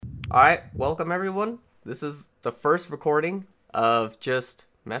All right, welcome everyone. This is the first recording of just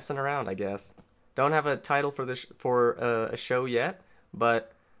messing around, I guess. Don't have a title for a show yet,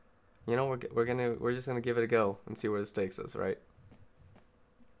 but we're just gonna give it a go and see where this takes us, right?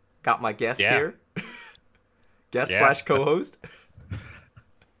 Got my guest Yeah, here, guest yeah. slash That's co-host.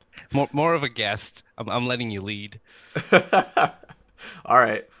 more of a guest. I'm letting you lead. All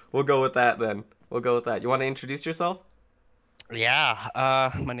right, we'll go with that then. We'll go with that. You want to introduce yourself?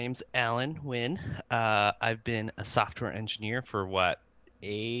 Yeah, my name's Alan Nguyen. I've been a software engineer for what,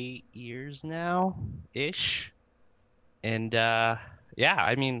 8 years now, ish. And yeah,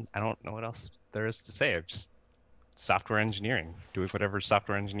 I mean, I don't know what else there is to say. I'm just software engineering, doing whatever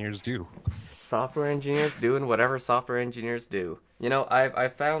software engineers do. Software engineers doing whatever software engineers do.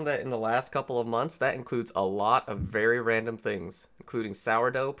 I've found that in the last couple of months, that includes a lot of very random things, including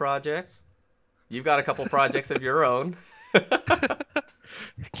sourdough projects. You've got a couple projects of your own. I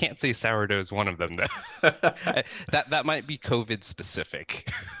can't say sourdough is one of them though. That might be COVID specific.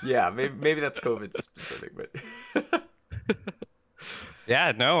 Yeah, maybe that's COVID specific, but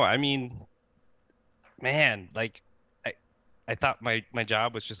Yeah, no, I mean, man, like I thought my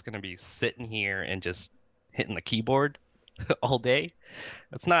job was just gonna be sitting here and just hitting the keyboard all day.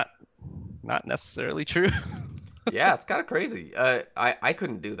 That's not necessarily true. yeah, it's kind of crazy. I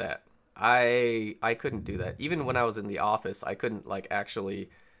couldn't do that. I couldn't do that. Even when I was in the office, I couldn't like actually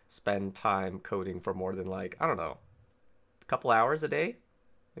spend time coding for more than like I don't know, a couple hours a day,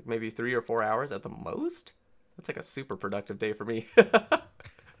 like maybe 3 or 4 hours at the most. That's like a super productive day for me.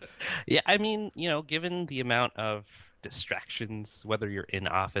 Yeah, I mean, given the amount of distractions, whether you're in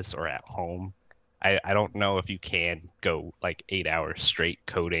office or at home, I don't know if you can go like 8 hours straight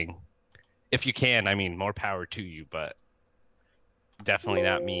coding. If you can, I mean, more power to you, but definitely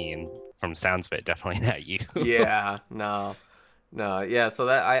not me. And from sounds of it, definitely not you. Yeah, no, no, yeah. So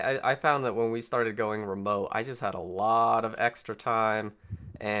that I found that when we started going remote, I just had a lot of extra time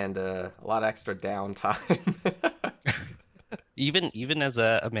and a lot of extra downtime. Even as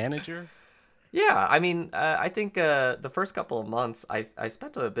a manager. Yeah, I mean, I think the first couple of months, I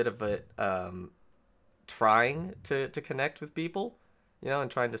spent a bit of it trying to connect with people,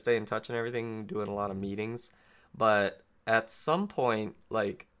 and trying to stay in touch and everything, doing a lot of meetings. But at some point,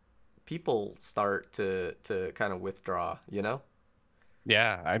 like people start to kind of withdraw.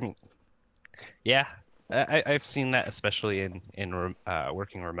 Yeah, I mean, yeah, I've seen that especially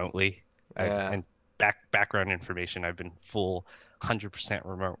working remotely. Yeah. And background information, I've been full 100%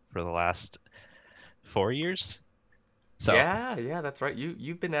 remote for the last 4 years. So Yeah, yeah, that's right.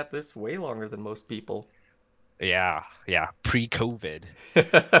 You've been at this way longer than most people. yeah, pre-COVID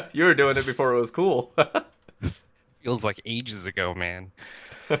You were doing it before it was cool. feels like ages ago, man.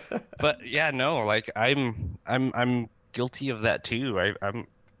 But yeah, no, like I'm guilty of that too. I'm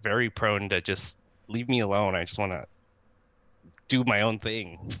very prone to just leave me alone. I just want to do my own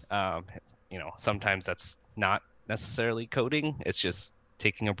thing. Sometimes that's not necessarily coding. It's just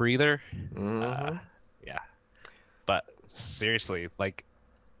taking a breather. Uh, Hmm. yeah, but seriously, like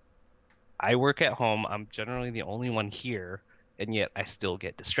I work at home. I'm generally the only one here, and yet I still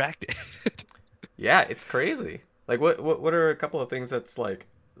get distracted. Yeah, it's crazy. Like, what are a couple of things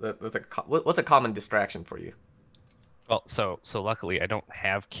what's a common distraction for you? Well, so luckily I don't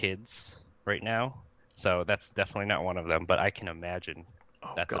have kids right now, so that's definitely not one of them. But I can imagine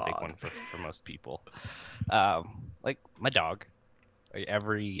Oh that's a big God. one for most people. Like my dog, like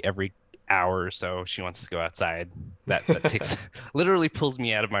every hour or so she wants to go outside. That takes literally pulls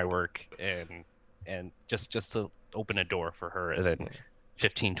me out of my work and just to open a door for her, and then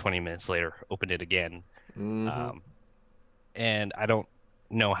 15-20 minutes later open it again. Hmm. Um, and I don't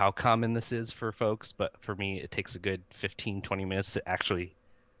know how common this is for folks, but for me, it takes a good 15-20 minutes to actually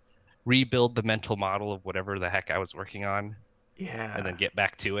rebuild the mental model of whatever the heck I was working on and then Yeah. get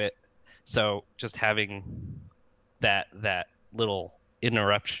back to it. So just having that little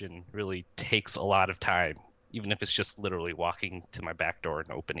interruption really takes a lot of time, even if it's just literally walking to my back door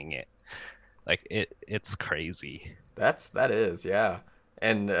and opening it. Like it's crazy. That is, yeah.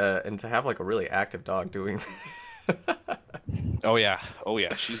 And to have like a really active dog doing Oh yeah. Oh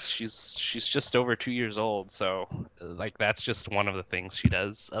yeah. She's just over 2 years old, so like that's just one of the things she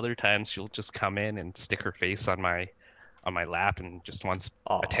does. Other times she'll just come in and stick her face on my lap and just wants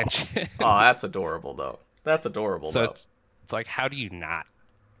Oh. attention. Oh, that's adorable though. That's adorable So though. it's like how do you not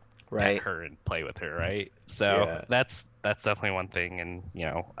pet Right? her and play with her, right? So Yeah. that's definitely one thing. And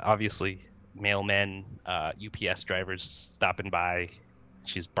obviously mailmen, UPS drivers stopping by,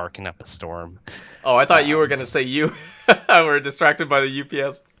 she's barking up a storm. Oh, I thought you were gonna So, say you were distracted by the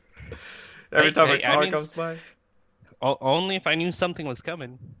UPS every hey, time a hey, I car mean, comes by. Only if I knew something was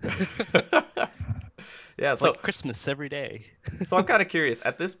coming. Yeah, It's like Christmas every day. so I'm kind of curious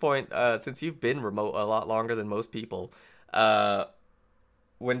at this point, since you've been remote a lot longer than most people, uh,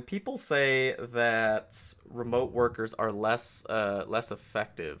 when people say that remote workers are less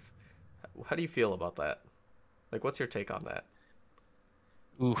effective, how do you feel about that? Like, what's your take on that?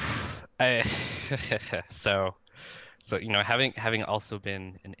 Oof. I so having also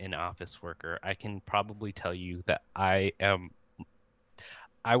been an in-office worker, I can probably tell you that I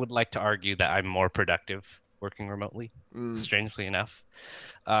would like to argue that I'm more productive working remotely, Mm. strangely enough.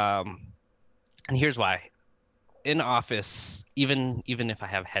 Um, and here's why. In office, even if I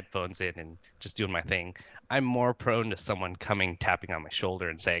have headphones in and just doing my thing, I'm more prone to someone coming tapping on my shoulder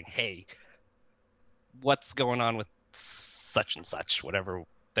and saying, "Hey, what's going on with such and such, whatever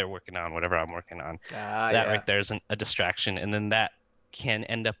they're working on, whatever I'm working on." Ah, That yeah. right there is a distraction, and then that can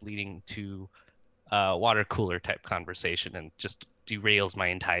end up leading to a water cooler type conversation and just derails my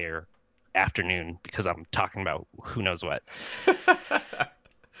entire afternoon because I'm talking about who knows what.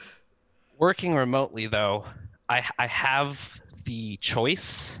 Working remotely, though, I have the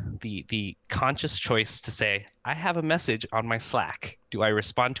choice, the conscious choice to say, I have a message on my Slack. Do I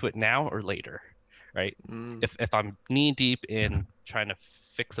respond to it now or later? Right? Mm. If I'm knee deep in trying to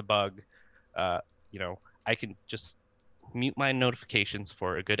fix a bug, uh, I can just mute my notifications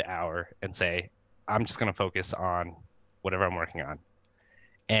for a good hour and say, I'm just going to focus on whatever I'm working on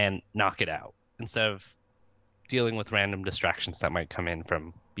and knock it out instead of dealing with random distractions that might come in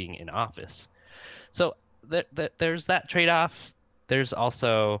from being in office. So there's that trade-off. There's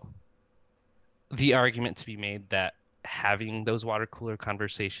also the argument to be made that having those water cooler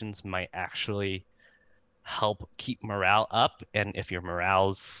conversations might actually help keep morale up. And if your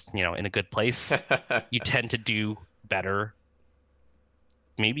morale's, in a good place, you tend to do better,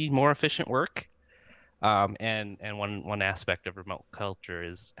 maybe more efficient work. And one aspect of remote culture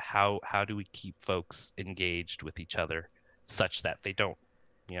is how do we keep folks engaged with each other such that they don't,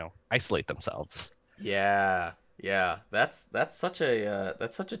 isolate themselves. Yeah, yeah. That's such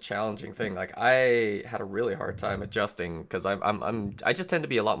a challenging thing. Like I had a really hard time adjusting because I just tend to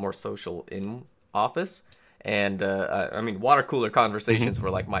be a lot more social in office, and I mean water cooler conversations were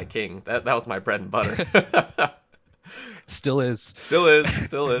Hmm. like my king. That was my bread and butter. Still is. Still is,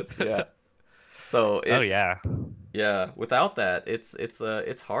 still is. Yeah. So Oh it yeah. yeah, without that,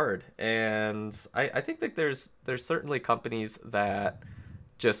 it's hard, and I think that there's certainly companies that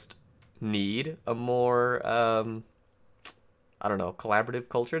just need a more I don't know, collaborative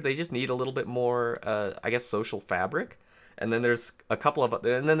culture. They just need a little bit more, I guess, social fabric. And then there's a couple of,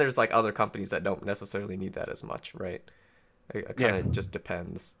 and then there's like other companies that don't necessarily need that as much, right? It kind Yeah. of just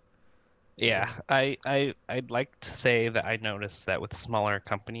depends. Yeah. Yeah. I'd like to say that I noticed that with smaller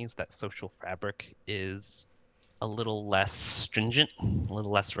companies that social fabric is a little less stringent, a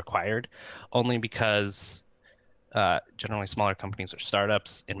little less required, only because generally smaller companies are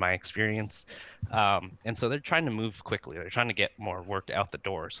startups in my experience. And so they're trying to move quickly. They're trying to get more work out the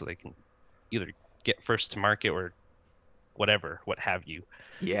door so they can either get first to market or whatever, what have you.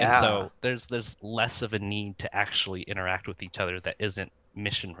 And Yeah. so there's less of a need to actually interact with each other that isn't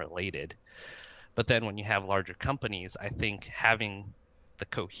mission related. But then when you have larger companies, I think having the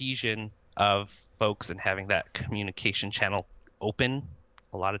cohesion of folks and having that communication channel open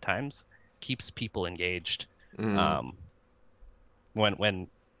a lot of times keeps people engaged. Mm. Um, when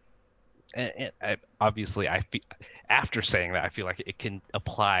obviously I feel, after saying that I feel like it can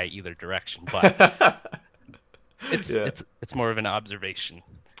apply either direction, but it's Yeah. it's it's more of an observation.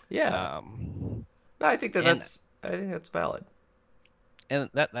 Yeah. Um, No, I think that and I think that's valid. and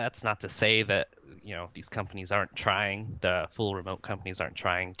that's not to say that these companies aren't trying, the full remote companies aren't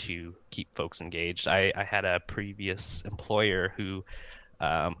trying to keep folks engaged. I had a previous employer who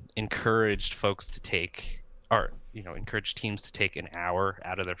encouraged folks to take or encouraged teams to take an hour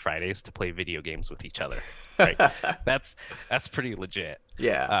out of their Fridays to play video games with each other, right? That's pretty legit.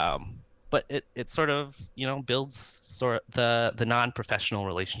 Yeah. um, but it sort of builds sort the non-professional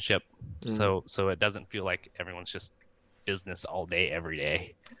relationship, Mm. so it doesn't feel like everyone's just business all day every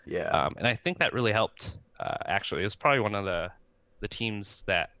day. Yeah. And I think that really helped. Actually, it was probably one of the teams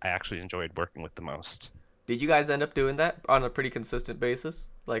that I actually enjoyed working with the most. Did you guys end up doing that on a pretty consistent basis?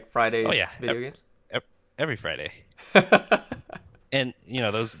 Like Oh Fridays yeah, video games? every Friday. And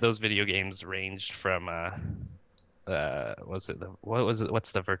those video games ranged from was it the what was it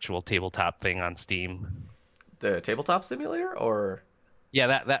what's the virtual tabletop thing on Steam? The tabletop simulator or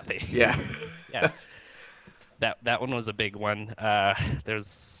Yeah, that thing. yeah. Yeah, that one was a big one.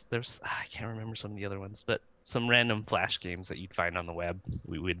 There's I can't remember some of the other ones, but some random flash games that you'd find on the web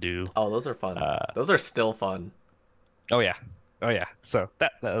we would do. Oh, those are fun. Uh, Those are still fun. Oh yeah. Oh yeah. So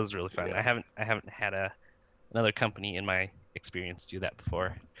that was really fun. Yeah. I haven't had another company in my experience do that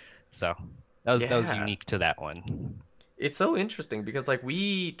before. So that was Yeah. unique to that one. It's so interesting because like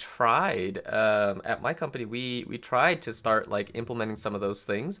we tried at my company we tried to start like implementing some of those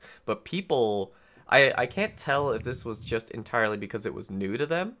things, but people I can't tell if this was just entirely because it was new to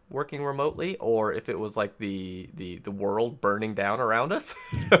them working remotely or if it was like the world burning down around us.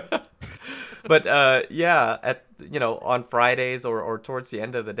 But yeah, at on Fridays or towards the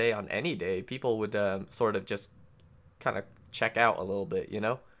end of the day on any day, people would sort of just kind of check out a little bit, you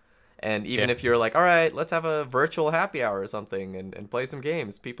know? And even Yeah. if you're like, all right, let's have a virtual happy hour or something and play some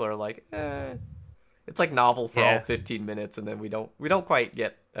games, people are like, eh. It's like novel for all Yeah. 15 minutes, and then we don't quite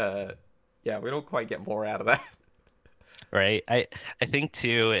get yeah, we don't quite get more out of that. Right. I think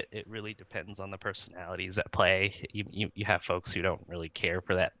too it really depends on the personalities at play. You have folks who don't really care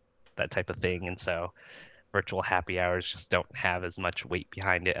for that type of thing, and so virtual happy hours just don't have as much weight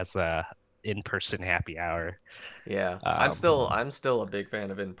behind it as a in-person happy hour. Yeah, Um, I'm still a big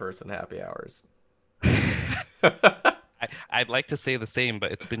fan of in-person happy hours. I'd like to say the same,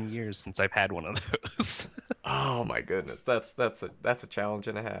 but it's been years since I've had one of those. Oh my goodness, that's a challenge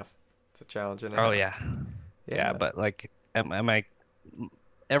and a half. It's a challenge and a Oh half. yeah. Yeah, Yeah. but like am I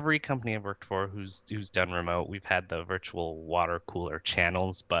every company I've worked for who's done remote, we've had the virtual water cooler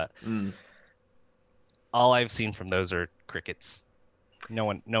channels, but Mm. all I've seen from those are crickets. No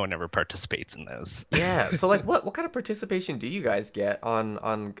one ever participates in those. Yeah. So like what kind of participation do you guys get on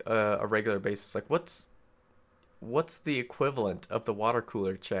a regular basis? Like what's the equivalent of the water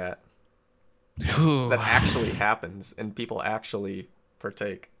cooler chat Whew. that actually happens and people actually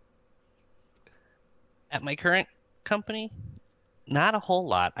partake? At my current company, not a whole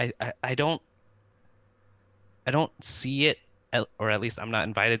lot. I don't see it, or at least I'm not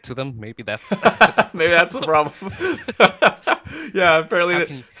invited to them. Maybe that's that's the Maybe that's the problem. problem. Yeah, apparently How that.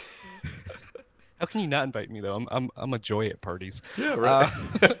 can you how can you not invite me though? I'm a joy at parties. Yeah, Uh,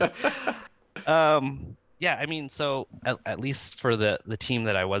 right. yeah, I mean, so at least for the team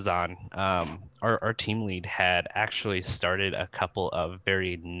that I was on, our team lead had actually started a couple of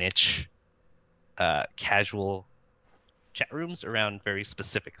very niche, casual chat rooms around very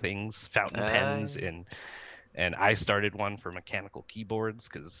specific things, fountain pens, and I started one for mechanical keyboards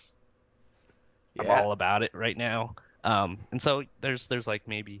because I'm Yeah. all about it right now. And so there's like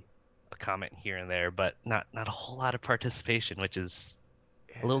maybe a comment here and there, but not a whole lot of participation, which is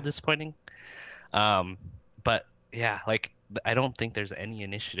a little Yeah. disappointing. Um, but yeah, like I don't think there's any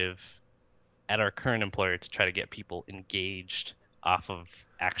initiative at our current employer to try to get people engaged off of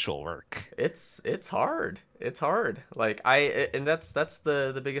actual work. It's hard. It's hard. Like and that's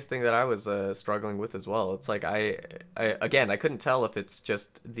the biggest thing that I was struggling with as well. It's like I again, I couldn't tell if it's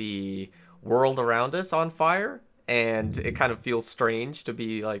just the world around us on fire and it kind of feels strange to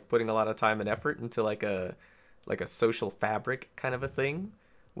be like putting a lot of time and effort into like a social fabric kind of a thing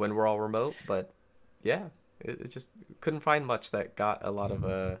when we're all remote, but yeah, it just couldn't find much that got a lot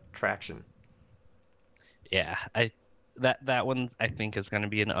of traction. Yeah, I that one I think is going to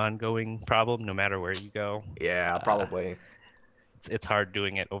be an ongoing problem no matter where you go. Yeah, Uh, probably. it's hard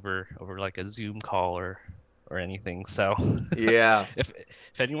doing it over like a Zoom call or anything. So Yeah. if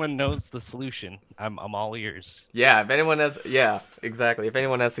anyone knows the solution, I'm all ears. Yeah, if anyone has, yeah, exactly. If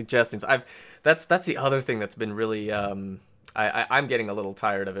anyone has suggestions, that's the other thing that's been really I'm getting a little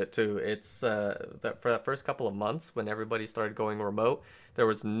tired of it too. It's that for that first couple of months when everybody started going remote, there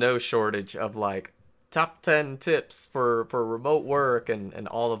was no shortage of like top 10 tips for remote work and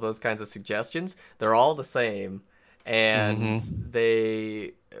all of those kinds of suggestions. They're all the same and Hmm.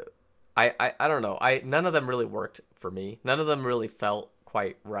 I don't know. I none of them really worked for me. None of them really felt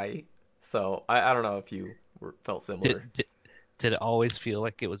quite right. So I don't know if you felt similar. Did, did did it always feel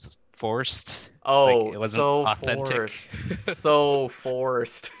like it was forced? Like Oh, it wasn't so authentic? forced. So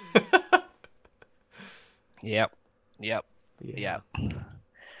forced. Yep. Yep. Yeah. Yep.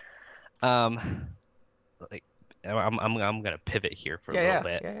 Like I'm gonna pivot here for a Yeah, little yeah,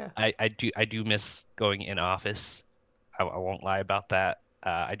 bit. yeah, yeah. I do miss going in office. I won't lie about that.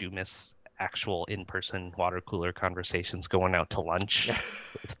 I do miss actual in-person water cooler conversations, going out to lunch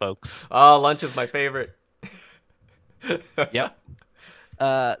with folks. Oh, lunch is my favorite. Yep.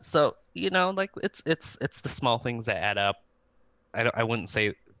 So like it's the small things that add up. I wouldn't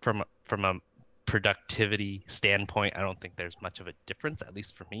say from a productivity standpoint, I don't think there's much of a difference, at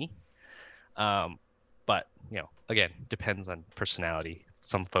least for me. Um, but again, depends on personality.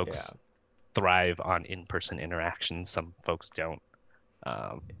 Some Yeah. folks thrive on in-person interactions, some folks don't.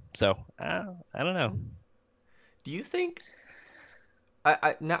 Um, so I don't know. Do you think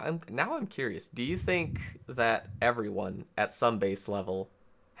Now I'm curious. Do you think that everyone at some base level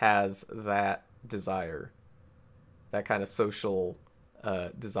has that desire, that kind of social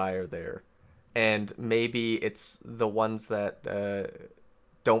desire there, and maybe it's the ones that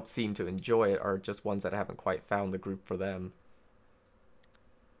don't seem to enjoy it are just ones that haven't quite found the group for them.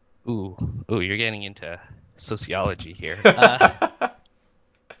 Ooh, you're getting into sociology here. I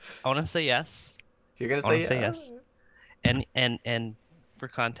want to say yes. You're gonna I want say to say yeah? yes. And for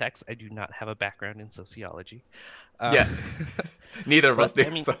context, I do not have a background in sociology. Uh, Yeah. Neither of us but do.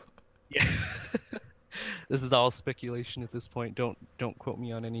 I mean, So yeah, this is all speculation at this point. Don't quote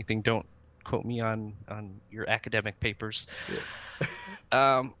me on anything. Don't quote me on your academic papers. yeah.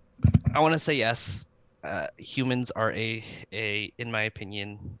 Um, I want to say yes. Humans are in my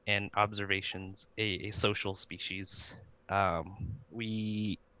opinion and observations, a social species.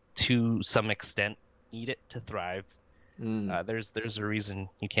 We, to some extent, need it to thrive. Mm. There's a reason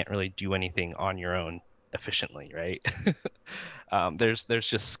you can't really do anything on your own efficiently, right? There's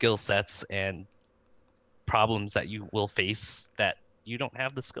just skill sets and problems that you will face that you don't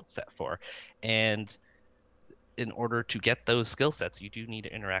have the skill set for, and in order to get those skill sets, you do need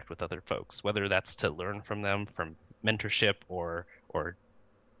to interact with other folks, whether that's to learn from them from mentorship or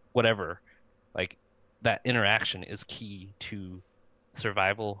whatever. Like that interaction is key to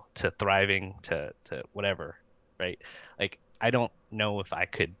survival, to thriving, to whatever, right? Like I don't know if I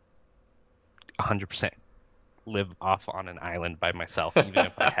could 100% live off on an island by myself, even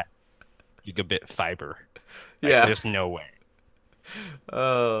if I had gigabit fiber. Like Yeah. there's no way.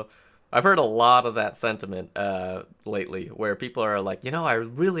 Uh, I've heard a lot of that sentiment lately, where people are like, I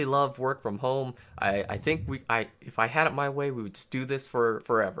really love work from home. I think if I had it my way, we would just do this for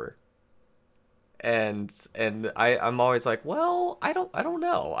forever. And I'm always like, well, I don't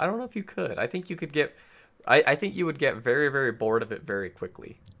know. I don't know if you could. I think you could get, I think you would get very, very bored of it very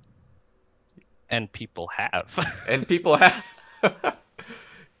quickly. And people have. And people have.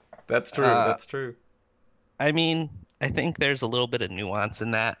 That's true. uh, That's true. I mean, I think there's a little bit of nuance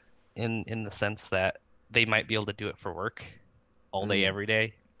in that, in the sense that they might be able to do it for work all day, Mm, every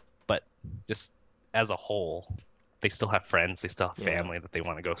day, but just as a whole, they still have friends, they still have yeah. family that they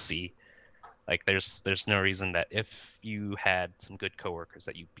want to go see. Like there's no reason that if you had some good coworkers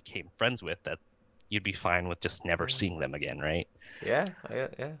that you became friends with, that you'd be fine with just never Yeah. seeing them again, right? Yeah. Yeah.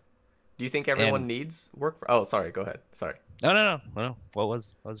 Do you think And everyone needs work? Oh, sorry. Go ahead. Sorry. no. What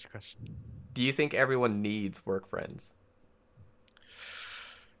was your question? Do you think everyone needs work friends?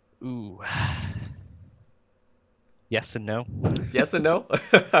 Ooh, yes and no. Yes and no?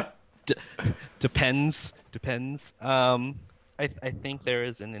 D depends. I think there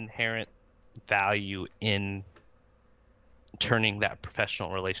is an inherent value in turning that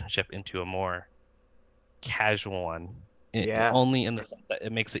professional relationship into a more casual one. Yeah. Only in the sense that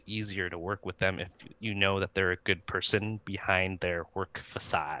it makes it easier to work with them if you know that they're a good person behind their work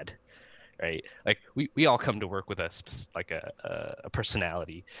facade, right? Like we all come to work with like a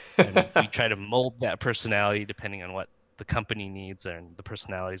personality, and we try to mold that personality depending on what the company needs and the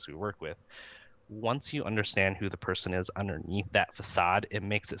personalities we work with. Once you understand who the person is underneath that facade, it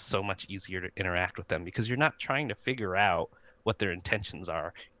makes it so much easier to interact with them because you're not trying to figure out what their intentions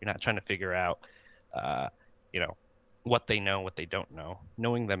are. You're not trying to figure out, uh, you know, what they know, what they don't know.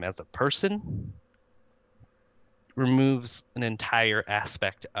 Knowing them as a person removes an entire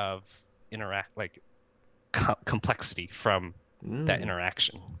aspect of like complexity from that Mm.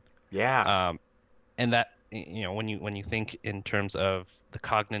 interaction. Yeah. And that when you think in terms of the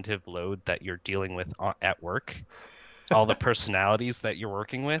cognitive load that you're dealing with at work, all the personalities that you're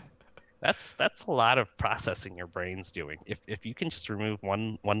working with, that's a lot of processing your brain's doing. If you can just remove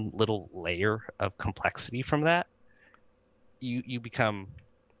one little layer of complexity from that, you become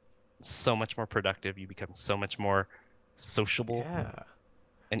so much more productive, you become so much more sociable Yeah.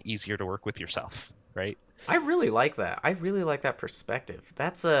 and easier to work with yourself, right? I really like that. I really like that perspective.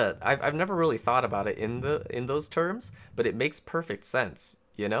 I've never really thought about it in those terms, but it makes perfect sense,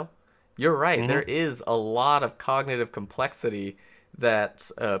 you know? You're right. There Hmm. is a lot of cognitive complexity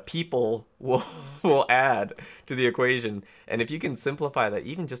that people will will add to the equation, and if you can simplify that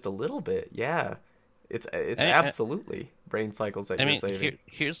even just a little bit, yeah, it's I, absolutely brain cycles that I you're mean, saving.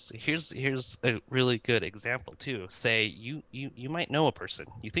 here's a really good example too. Say you might know a person.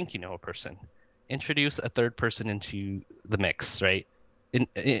 You think you know a person. Introduce a third person into the mix, right?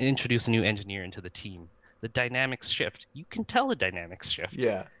 Introduce a new engineer into the team. The dynamics shift. You can tell the dynamics shift,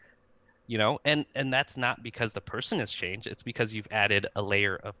 Yeah. and that's not because the person has changed. It's because you've added a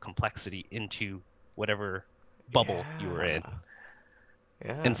layer of complexity into whatever bubble you were in. Yeah.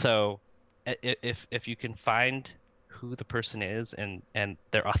 Yeah. And so, if you can find who the person is and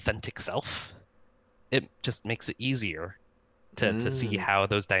their authentic self, it just makes it easier to see Mm. how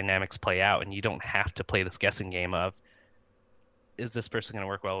those dynamics play out, and you don't have to play this guessing game of, is this person going to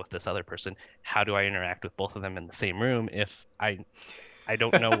work well with this other person? How do I interact with both of them in the same room if I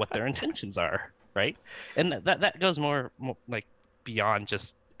don't know what their intentions are, right? And that goes more like beyond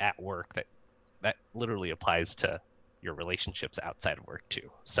just at work. That literally applies to your relationships outside of work too.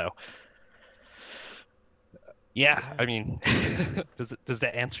 So yeah, Yeah. I mean, does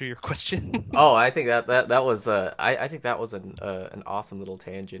that answer your question? Oh, I think that was I think that was an awesome little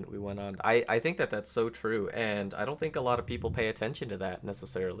tangent we went on. I think that that's so true, and I don't think a lot of people pay attention to that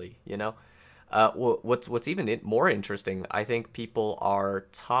necessarily. You know, what's even more interesting, I think people are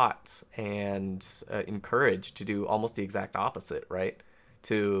taught and encouraged to do almost the exact opposite, right?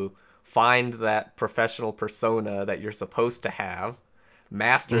 To find that professional persona that you're supposed to have,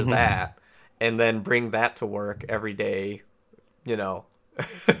 master hmm that, and then bring that to work every day. You know.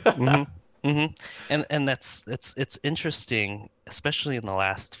 hmm hmm And it's interesting, especially in the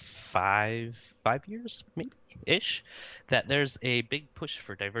last five years, maybe ish, that there's a big push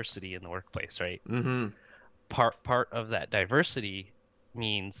for diversity in the workplace, right? Mm-hmm. Part of that diversity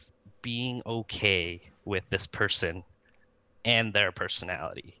means being okay with this person and their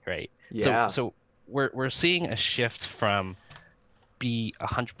personality, right? So Yeah. so we're seeing a shift from be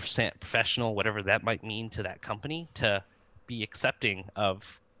 100% professional, whatever that might mean to that company, to be accepting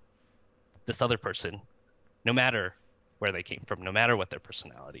of this other person, no matter where they came from, no matter what their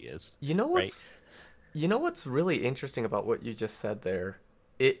personality is, You know right? what's you know what's really interesting about what you just said there?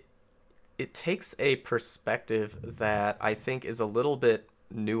 It it takes a perspective that I think is a little bit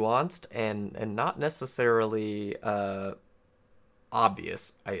nuanced and not necessarily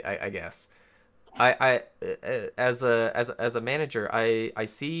obvious, I guess. As a manager, I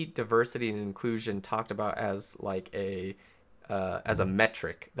see diversity and inclusion talked about as like a as a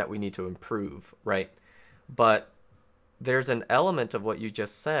metric that we need to improve, right? But there's an element of what you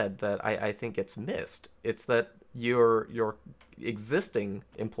just said that I think it's missed. It's that your existing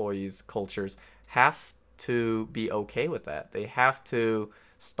employees' cultures have to be okay with that. They have to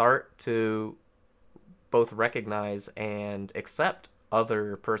start to both recognize and accept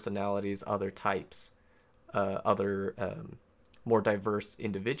other personalities, other types, other more diverse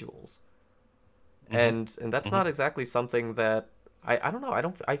individuals. hmm And that's hmm not exactly something that I don't know.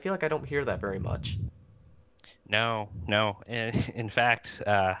 I feel like I don't hear that very much. No, no. In fact,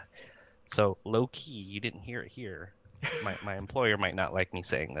 so low key, you didn't hear it here. My employer might not like me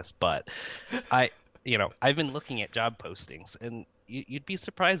saying this, but I, I've been looking at job postings, and you'd be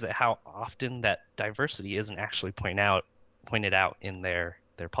surprised at how often that diversity isn't actually pointed out in their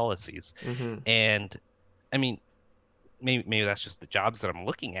policies. Mm-hmm. And I mean, maybe that's just the jobs that I'm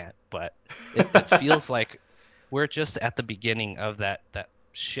looking at, but it feels like we're just at the beginning of that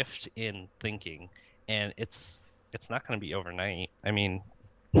shift in thinking, and it's not going to be overnight. I mean,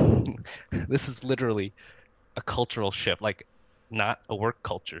 this is literally a cultural shift, like not a work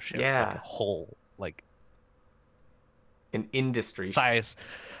culture shift, like a Yeah, whole like an industry. size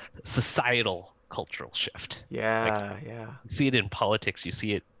societal cultural shift. Like Yeah, yeah, you see it in politics, you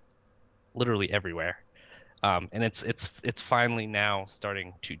see it literally everywhere. And it's finally now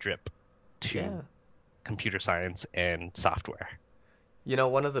starting to drip to yeah. computer science and software. You know,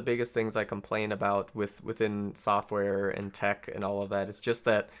 one of the biggest things I complain about within software and tech and all of that is just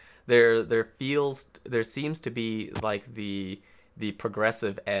that there seems to be like the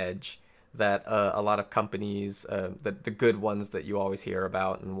progressive edge that a lot of companies, the good ones that you always hear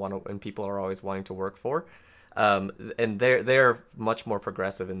about and people are always wanting to work for, and they're much more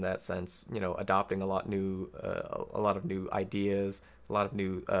progressive in that sense. You know, adopting a lot of new ideas, a lot of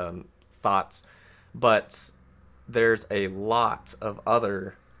new thoughts, but there's a lot of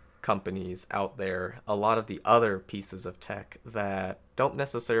other companies out there, a lot of the other pieces of tech that don't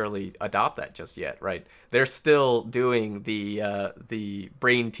necessarily adopt that just yet, right? They're still doing the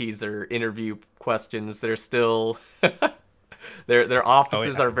brain teaser interview questions. They're still their Oh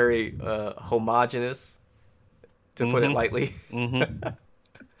offices yeah. are very homogenous, to put it Mm-hmm. lightly. Mm-hmm.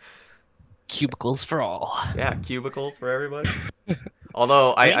 Cubicles for all. Yeah, cubicles for everybody.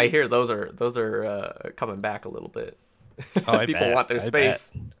 Although I I mean, hear those are coming back a little bit. oh, I People bet. want their I bet.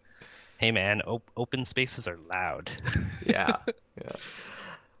 space. Hey man, open spaces are loud. Yeah, yeah.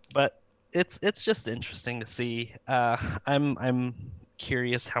 But it's just interesting to see. I'm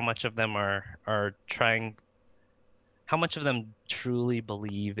curious how much of them are trying, how much of them truly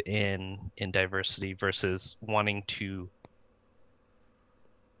believe in diversity versus wanting to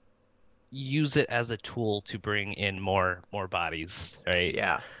use it as a tool to bring in more bodies, right?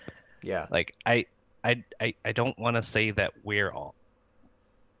 Yeah, yeah. Like I I don't want to say that we're all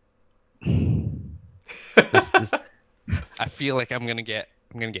this I feel like I'm gonna get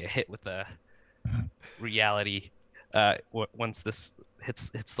hit with a reality once this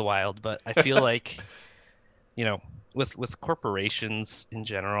hits the wild, but I feel like, you know, with corporations in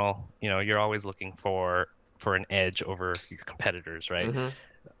general, you're always looking for an edge over your competitors, right? Mm-hmm.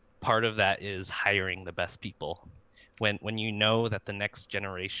 Part of that is hiring the best people. When you know that the next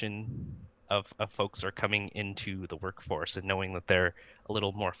generation of folks are coming into the workforce and knowing that they're a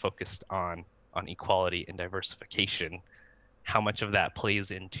little more focused on equality and diversification, how much of that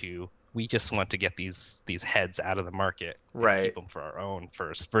plays into we just want to get these heads out of the market and keep Right. them for our own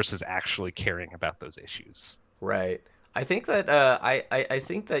first versus actually caring about those issues. Right. I think that I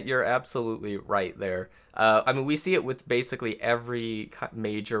think that you're absolutely right there. I mean, we see it with basically every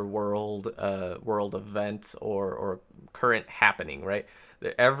major world event or current happening, right?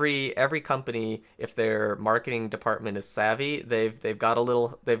 Every company, if their marketing department is savvy, they've got a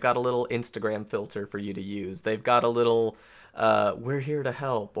little Instagram filter for you to use. They've got a little we're here to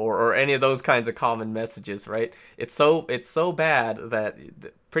help, or any of those kinds of common messages, right? It's so bad that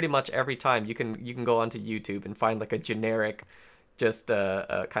pretty much every time you can go onto YouTube and find like a generic, just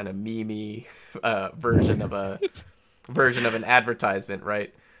a kind of memey version of an advertisement,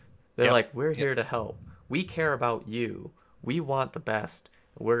 right? They're Yep. like, we're Yep. here to help. We care about you. We want the best.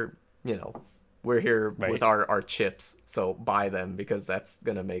 We're you know we're here with Right. our chips, so buy them because that's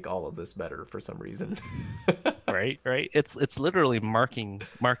gonna make all of this better for some reason. Right. Right. It's literally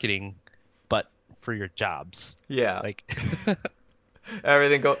marketing, but for your jobs. Yeah. Like,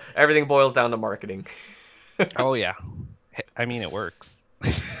 Everything boils down to marketing. oh yeah. I mean, it works.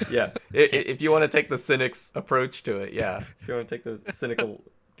 Yeah. Can't. If you want to take the cynics approach to it, yeah. If you want to take the cynical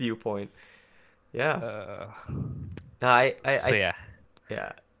viewpoint, yeah. Uh, No, so yeah.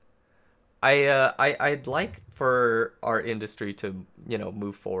 yeah. I'd like for our industry to,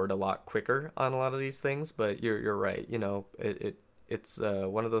 move forward a lot quicker on a lot of these things, but you're right. It's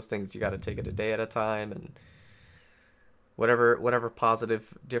one of those things, you got to take it a day at a time, and whatever positive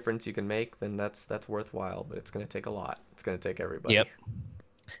difference you can make, then that's worthwhile, but it's going to take a lot. It's going to take Yep. everybody.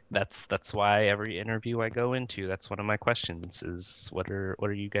 That's why every interview I go into, that's one of my questions is what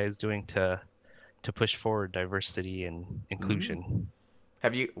are you guys doing to push forward diversity and Mm. inclusion?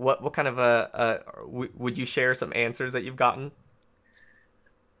 Have you what kind of would you share some answers that you've gotten?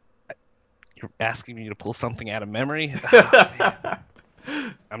 You're asking me to pull something out of memory? Oh,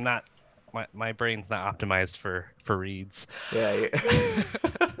 man. I'm not my brain's not optimized for reads. Yeah.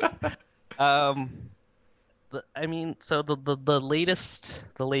 Um, I mean, so the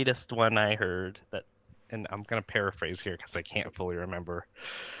latest one I heard that, and I'm gonna paraphrase here because I can't fully remember,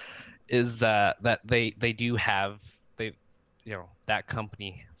 is that they do have they, that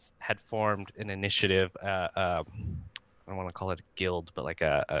company had formed an initiative. I don't want to call it a guild, but like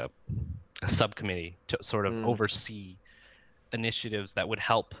a subcommittee to sort of Mm. oversee initiatives that would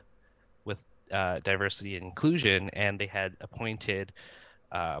help with diversity and inclusion, and they had appointed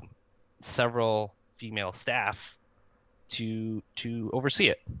um, several female staff to oversee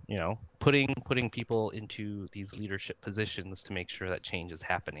it. Putting people into these leadership positions to make sure that change is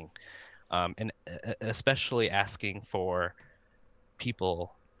happening, and especially asking for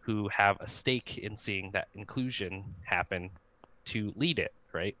people who have a stake in seeing that inclusion happen to lead it,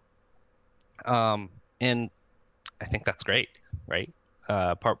 right? And I think that's great, right?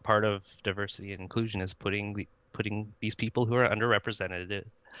 Part of diversity and inclusion is putting these people who are underrepresented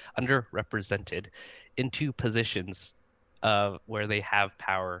into positions where they have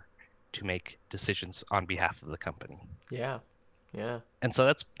power to make decisions on behalf of the company. Yeah. Yeah. And so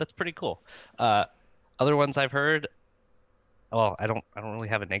that's pretty cool. Uh, Other ones I've heard, well, I don't really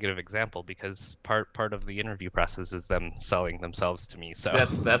have a negative example because part of the interview process is them selling themselves to me. So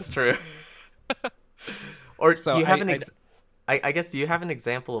That's true. Or do so you have I an I I guess, do you have an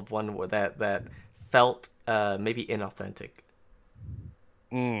example of one that felt maybe inauthentic?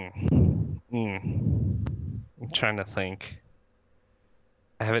 I'm trying to think.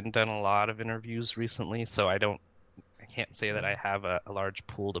 I haven't done a lot of interviews recently, so I can't say that I have a large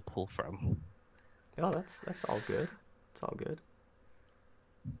pool to pull from. Oh, that's all good. It's all good.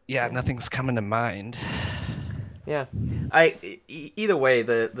 Yeah, Yeah. nothing's coming to mind. Yeah. Either way,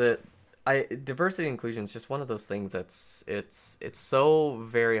 the I diversity and inclusion is just one of those things it's so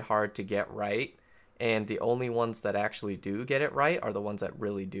very hard to get right, and the only ones that actually do get it right are the ones that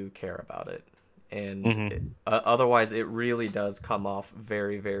really do care about it. And Hmm. otherwise, it really does come off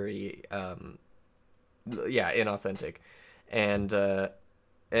very, very, yeah, inauthentic. And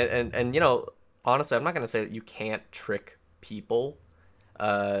honestly, I'm not gonna say that you can't trick people,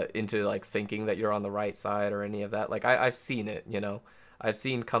 into like thinking that you're on the right side or any of that. Like I've seen it, you know. I've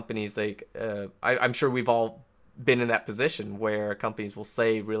seen companies like I'm sure we've all been in that position where companies will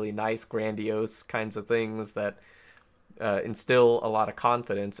say really nice, grandiose kinds of things that instill a lot of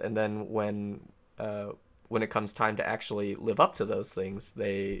confidence, and then when it comes time to actually live up to those things,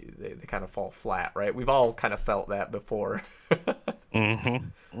 they kind of fall flat, right? We've all kind of felt that before.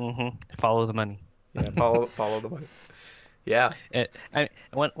 Follow the money. Yeah, follow the money. Yeah,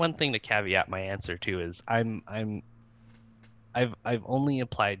 One thing to caveat my answer to is I've only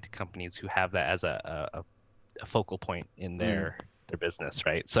applied to companies who have that as a focal point in mm, their business,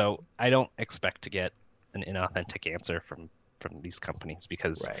 right? So I don't expect to get an inauthentic answer from these companies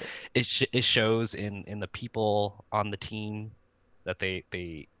because right. it shows in the people on the team that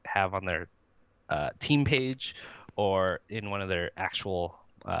they have on their team page or in one of their actual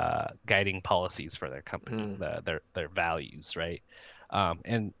guiding policies for their company, Mm, their values, right?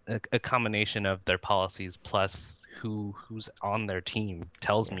 And a combination of their policies plus who's on their team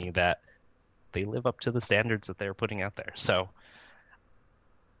tells yeah, me that they live up to the standards that they're putting out there. So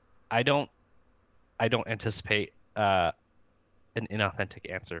I don't I don't anticipate an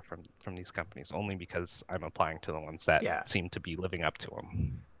inauthentic answer from these companies only because I'm applying to the ones that yeah, seem to be living up to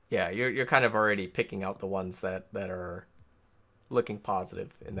them. yeah. You're kind of already picking out the ones that are looking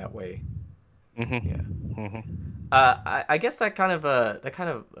positive in that way. Yeah. I guess that kind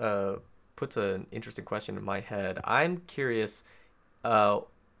of puts an interesting question in my head. I'm curious. Uh,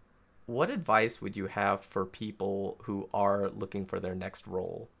 what advice would you have for people who are looking for their next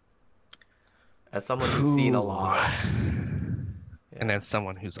role? As someone who's seen a Whew. lot. And Yeah. as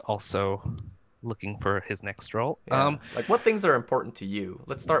someone who's also looking for his next role, Yeah. Like what things are important to you?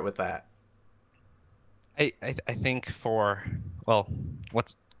 Let's start with that. I think for well,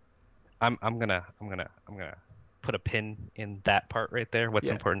 what's I'm gonna put a pin in that part right there. What's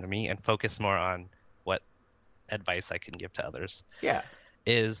Yeah. important to me and focus more on what advice I can give to others Yeah.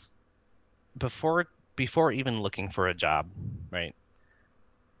 is before before even looking for a job, right?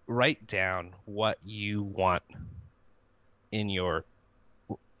 Write down what you want in your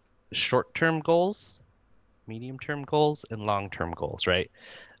short-term goals, medium-term goals, and long-term goals, right?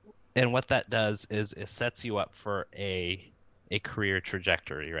 And what that does is it sets you up for a career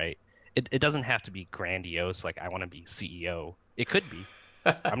trajectory, right? It doesn't have to be grandiose, like I want to be CEO. It could be.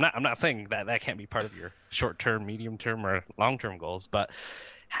 I'm not saying that that can't be part of your short-term, medium-term, or long-term goals, but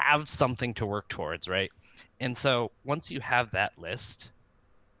have something to work towards, right? And so once you have that list,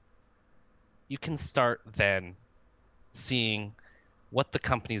 you can start then seeing what the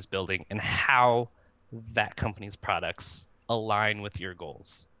company's building and how that company's products align with your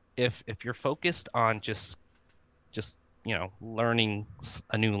goals. If you're focused on just learning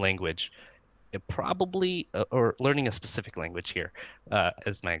a new language, it probably or learning a specific language here,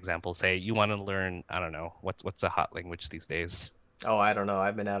 as my example, say you want to learn, I don't know, what's a hot language these days. Oh, I don't know.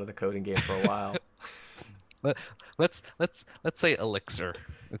 I've been out of the coding game for a while. Let, let's say Elixir.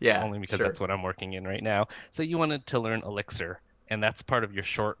 It's Yeah, only because sure. that's what I'm working in right now. So you wanted to learn Elixir, and that's part of your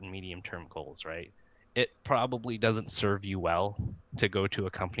short and medium term goals, right? It probably doesn't serve you well to go to a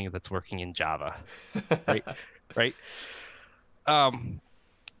company that's working in Java, right? Right? Um,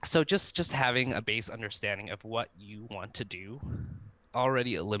 so just having a base understanding of what you want to do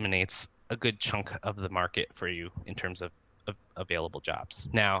already eliminates a good chunk of the market for you in terms of available jobs.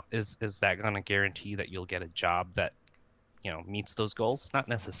 Now, is that going to guarantee that you'll get a job that meets those goals? Not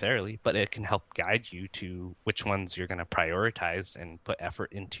necessarily, but it can help guide you to which ones you're going to prioritize and put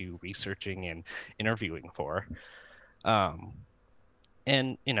effort into researching and interviewing for. Um,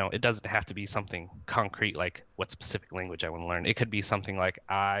 and it doesn't have to be something concrete like what specific language I want to learn. It could be something like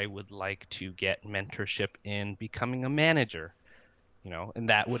I would like to get mentorship in becoming a manager, and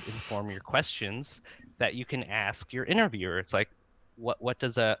that would inform your questions that you can ask your interviewer. It's like, what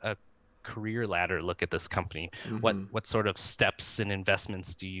does a career ladder look at this company? Mm-hmm. What sort of steps and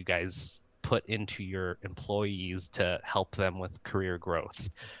investments do you guys put into your employees to help them with career growth?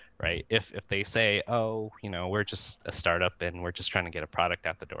 Right? If they say, oh, we're just a startup and we're just trying to get a product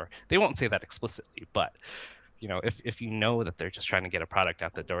out the door, they won't say that explicitly, but if you know that they're just trying to get a product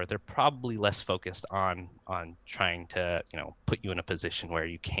out the door, they're probably less focused on trying to put you in a position where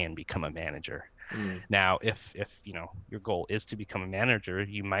you can become a manager. Mm. Now, if your goal is to become a manager,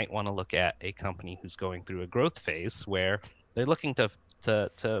 you might want to look at a company who's going through a growth phase where they're looking to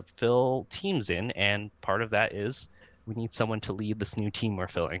fill teams in, and part of that is we need someone to lead this new team we're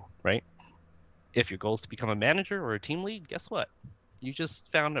filling, right? If your goal is to become a manager or a team lead, guess what? You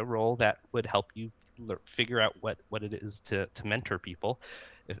just found a role that would help you figure out what it is to mentor people.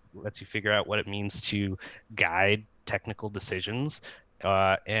 It lets you figure out what it means to guide technical decisions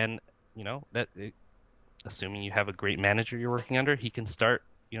And that assuming you have a great manager you're working under, he can start,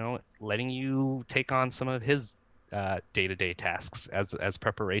 letting you take on some of his day-to-day tasks as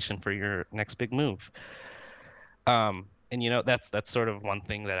preparation for your next big move. And that's sort of one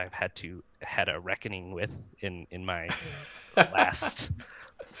thing that I've had a reckoning with in my last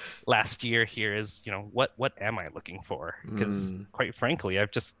last year here is, what am I looking for? Because Mm. quite frankly,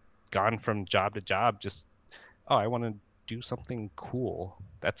 I've just gone from job to job, just, oh, I want to do something cool.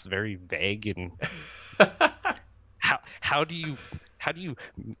 That's very vague. And how do you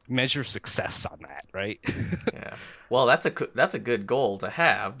measure success on that, right? Yeah. Well, that's a good goal to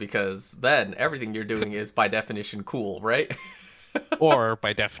have because then everything you're doing is by definition cool, right? Or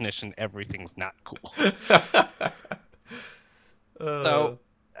by definition, everything's not cool. uh, So,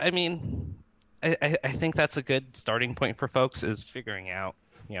 I mean, I think that's a good starting point for folks is figuring out,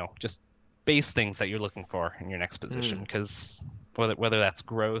 just base things that you're looking for in your next position. mm, Because whether that's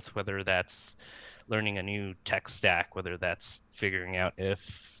growth, whether that's learning a new tech stack, whether that's figuring out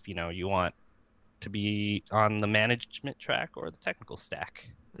if, you want to be on the management track or the technical stack.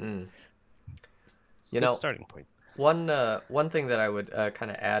 mm. It's a You good know, starting point. one thing that I would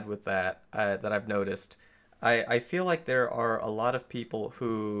kind of add with that that I've noticed, I feel like there are a lot of people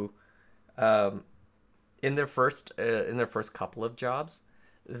who, um, in their first couple of jobs,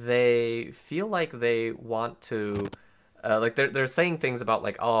 they feel like they want to, like they're saying things about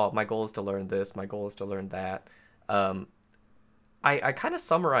like, oh, my goal is to learn this, my goal is to learn that. Um, I kind of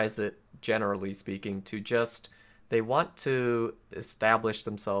summarize it generally speaking to just they want to establish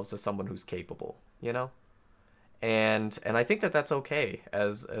themselves as someone who's capable, you know? And I think that that's okay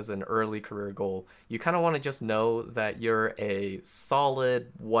as an early career goal. You kind of want to just know that you're a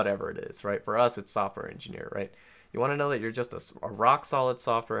solid whatever it is, right? For us, it's software engineer, right? You want to know that you're just a rock solid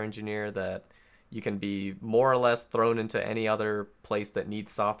software engineer that you can be more or less thrown into any other place that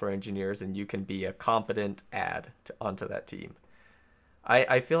needs software engineers, and you can be a competent onto that team.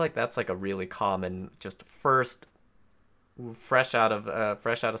 I feel like that's like a really common just first fresh out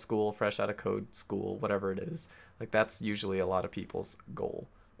of school, fresh out of code school, whatever it is. Like that's usually a lot of people's goal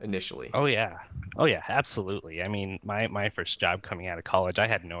initially. Oh yeah. Oh yeah, absolutely. I mean, my first job coming out of college, I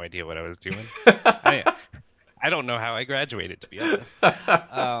had no idea what I was doing. I I don't know how I graduated, to be honest.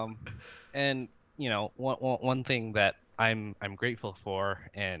 Um, and one thing that I'm grateful for,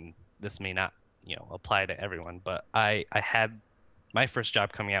 and this may not, apply to everyone, but I had my first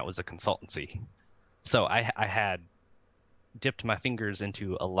job coming out was a consultancy. So I had dipped my fingers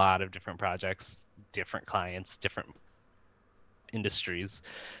into a lot of different projects, different clients, different industries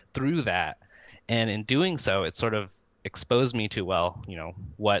through that. And in doing so, it sort of exposed me to, well,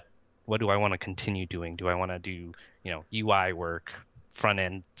 what do I want to continue doing? Do I want to do, UI work, front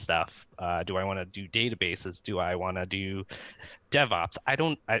end stuff? Do I want to do databases? Do I want to do DevOps?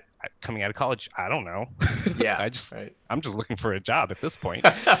 Coming out of college, I don't know. Yeah, I just right. I'm just looking for a job at this point.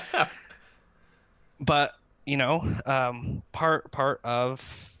 But part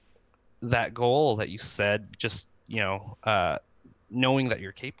of that goal that you said, just knowing that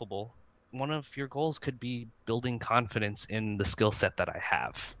you're capable, one of your goals could be building confidence in the skill set that I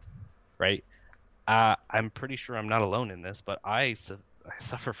have, right? I'm pretty sure I'm not alone in this, but I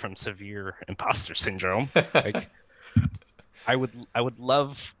suffer from severe imposter syndrome. Like I would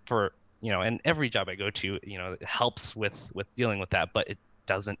love for, and every job I go to, it helps with dealing with that, but it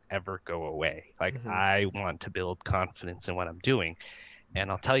doesn't ever go away. Like Hmm. I want to build confidence in what I'm doing. And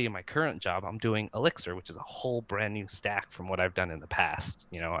I'll tell you, my current job, I'm doing Elixir, which is a whole brand new stack from what I've done in the past.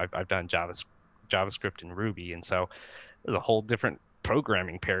 I've done JavaScript and Ruby, and so there's a whole different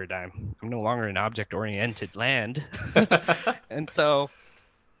programming paradigm. I'm no longer in object-oriented land, and so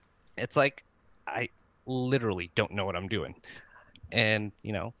it's like I literally don't know what I'm doing, and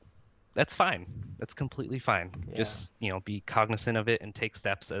that's fine. That's completely fine. Yeah. Just, be cognizant of it and take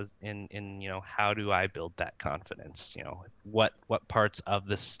steps as in, how do I build that confidence? What parts of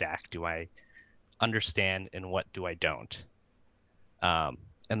the stack do I understand and what do I don't? And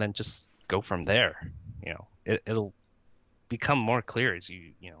then just go from there. It'll become more clear as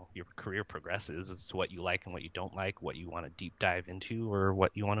your career progresses as to what you like and what you don't like, what you want to deep dive into or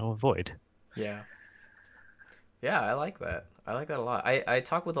what you want to avoid. Yeah. Yeah, I like that. I like that a lot. I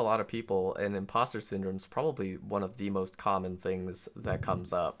talk with a lot of people, and imposter syndrome is probably one of the most common things that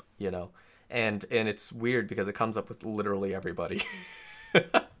comes up, you know. And it's weird because it comes up with literally everybody.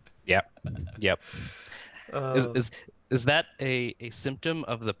 Yep. Yep. Is uh, is is that a symptom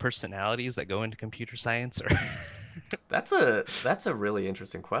of the personalities that go into computer science or that's a really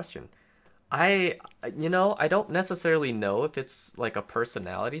interesting question. I I don't necessarily know if it's like a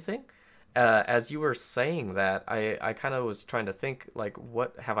personality thing. as you were saying that, I kind of was trying to think like,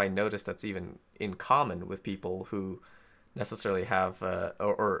 what have I noticed that's even in common with people who necessarily have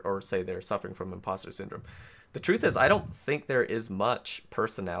or say they're suffering from imposter syndrome. The truth is, I don't think there is much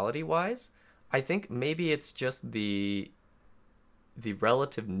personality wise. I think maybe it's just the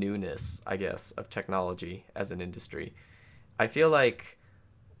relative newness, I guess, of technology as an industry. I feel like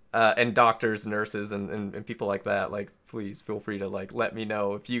and doctors, nurses, and people like that, like, please feel free to like let me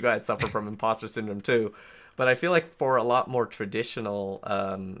know if you guys suffer from imposter syndrome too. But I feel like for a lot more traditional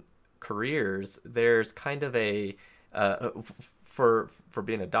careers, there's kind of a for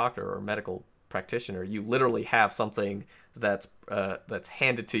being a doctor or a medical practitioner, you literally have something that's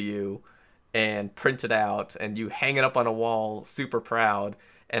handed to you and printed out, and you hang it up on a wall, super proud.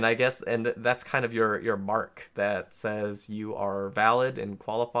 And I guess, and that's kind of your mark that says you are valid and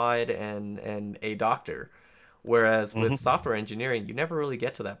qualified and a doctor. Whereas with Hmm. software engineering, you never really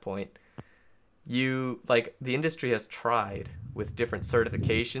get to that point. You like the industry has tried with different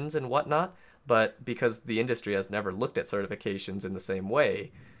certifications and whatnot, but because the industry has never looked at certifications in the same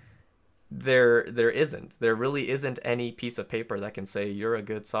way, there really isn't any piece of paper that can say you're a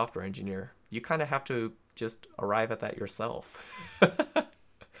good software engineer. You kind of have to just arrive at that yourself.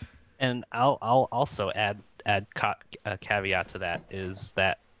 And I'll also a caveat to that is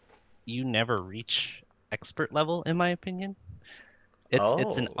that you never reach expert level, in my opinion.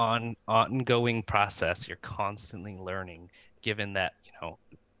 It's an Oh, ongoing process. You're constantly learning, given that,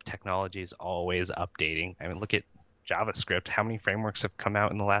 technology is always updating. I mean, look at JavaScript. How many frameworks have come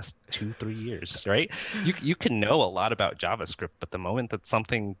out in the last 2, 3 years, right? You can know a lot about JavaScript, but the moment that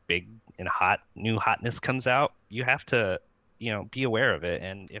something big and new hotness comes out, you have to, be aware of it.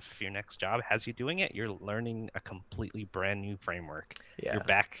 And if your next job has you doing it, you're learning a completely brand new framework. yeah, You're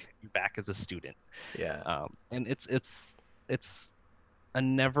back as a student. yeah. And it's a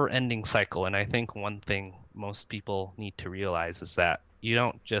never-ending cycle. And I think one thing most people need to realize is that you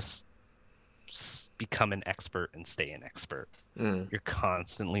don't just become an expert and stay an expert. Mm, You're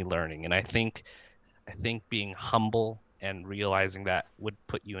constantly learning. And I think being humble and realizing that would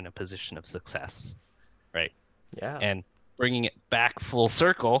put you in a position of success, right? yeah, And bringing it back full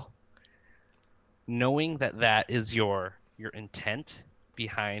circle, knowing that that is your intent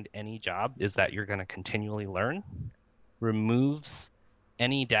behind any job is that you're going to continually learn removes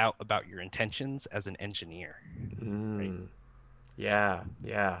any doubt about your intentions as an engineer, right? mm, yeah,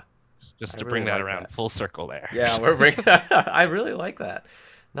 yeah. Just I to really bring that like around that. full circle there. Yeah, we're bringing. I really like that.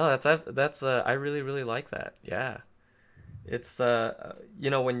 No, that's I really like that. Yeah, it's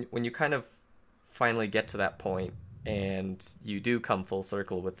when you kind of finally get to that point and you do come full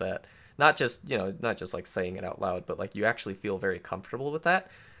circle with that. Not just like saying it out loud, but like you actually feel very comfortable with that.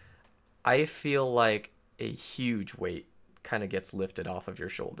 I feel like a huge weight kind of gets lifted off of your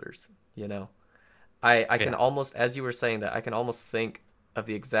shoulders, you know? I can Yeah. almost, as you were saying that, I can almost think of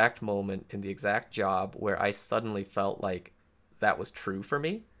the exact moment in the exact job where I suddenly felt like that was true for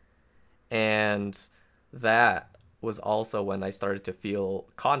me. And that was also when I started to feel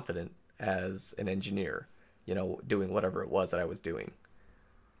confident as an engineer, doing whatever it was that I was doing.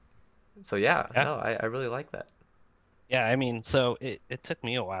 So yeah, Yeah. no, I really like that. Yeah, I mean, so it took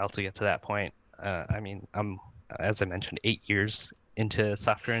me a while to get to that point. I mean, as I mentioned, 8 years into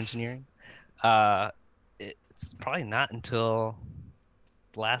software engineering. Uh, it's probably not until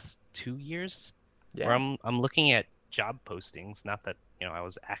the last 2 years where Yeah. I'm looking at job postings. Not that, I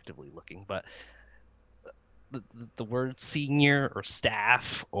was actively looking, but the word senior or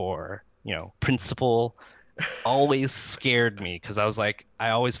staff or, principal always scared me because I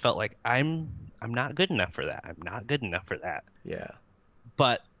always felt like I'm not good enough for that. I'm not good enough for that. Yeah.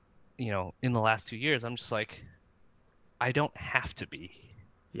 But, in the last 2 years, I'm just like, I don't have to be,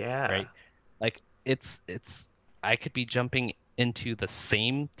 Yeah. right? Like it's I could be jumping into the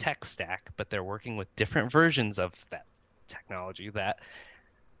same tech stack, but they're working with different versions of that technology that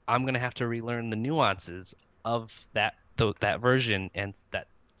I'm gonna have to relearn the nuances of that version and that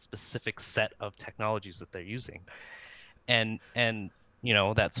specific set of technologies that they're using. And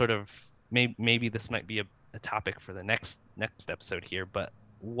that sort of maybe this might be a topic for the next episode here, but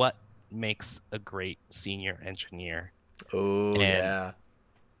what makes a great senior engineer? Oh, And yeah.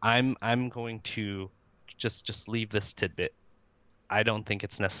 I'm going to just leave this tidbit. I don't think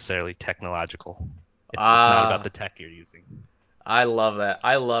it's necessarily technological. It's not about the Ah, tech you're using. I love that.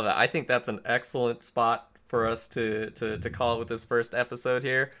 I love it. I think that's an excellent spot for us to call it with this first episode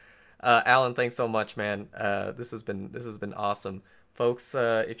here. Alan, thanks so much, man. This has been awesome, folks.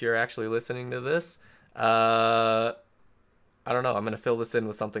 If you're actually listening to this, I don't know. I'm gonna fill this in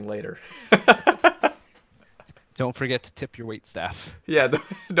with something later. Don't forget to tip your wait staff. Yeah,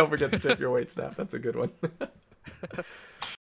 don't forget to tip your wait staff. That's a good one.